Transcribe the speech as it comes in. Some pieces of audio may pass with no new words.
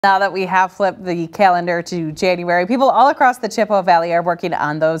Now that we have flipped the calendar to January, people all across the Chippewa Valley are working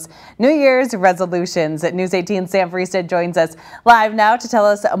on those New Year's resolutions. News 18's Sam Freestad joins us live now to tell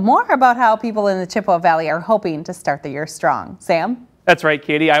us more about how people in the Chippewa Valley are hoping to start the year strong. Sam? That's right,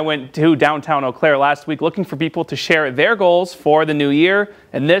 Katie. I went to downtown Eau Claire last week looking for people to share their goals for the new year,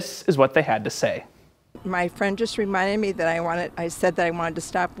 and this is what they had to say. My friend just reminded me that I said that I wanted to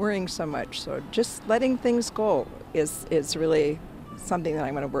stop worrying so much. So just letting things go is really something that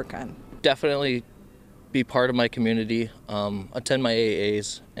I'm going to work on. Definitely be part of my community, attend my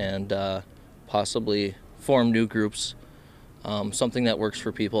AAs, and possibly form new groups, something that works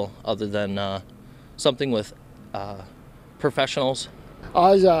for people other than something with professionals.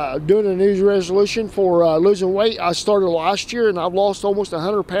 I was doing a New Year's resolution for losing weight. I started last year and I've lost almost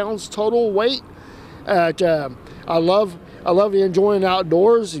 100 pounds total weight. I love enjoying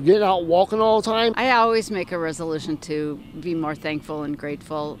outdoors, getting out walking all the time. I always make a resolution to be more thankful and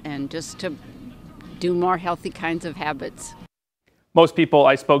grateful and just to do more healthy kinds of habits. Most people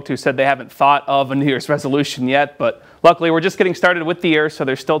I spoke to said they haven't thought of a New Year's resolution yet, but luckily we're just getting started with the year, so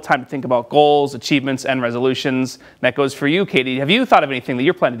there's still time to think about goals, achievements, and resolutions. That goes for you, Katie. Have you thought of anything that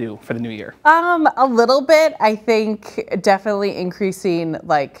you're planning to do for the new year? A little bit. I think definitely increasing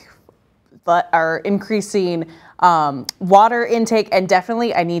water intake, and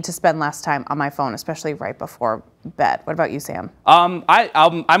definitely I need to spend less time on my phone, especially right before bed. What about you, Sam?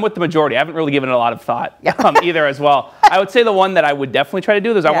 I'm with the majority. I haven't really given it a lot of thought either as well. I would say the one that I would definitely try to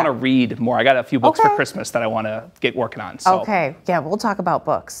do is I want to read more. I got a few books for Christmas that I want to get working on. So. Okay, yeah, we'll talk about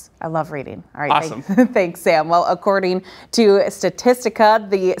books. I love reading. All right, awesome. Thanks, Sam. Well, according to Statistica,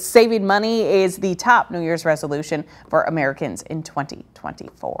 the saving money is the top New Year's resolution for Americans in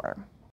 2024.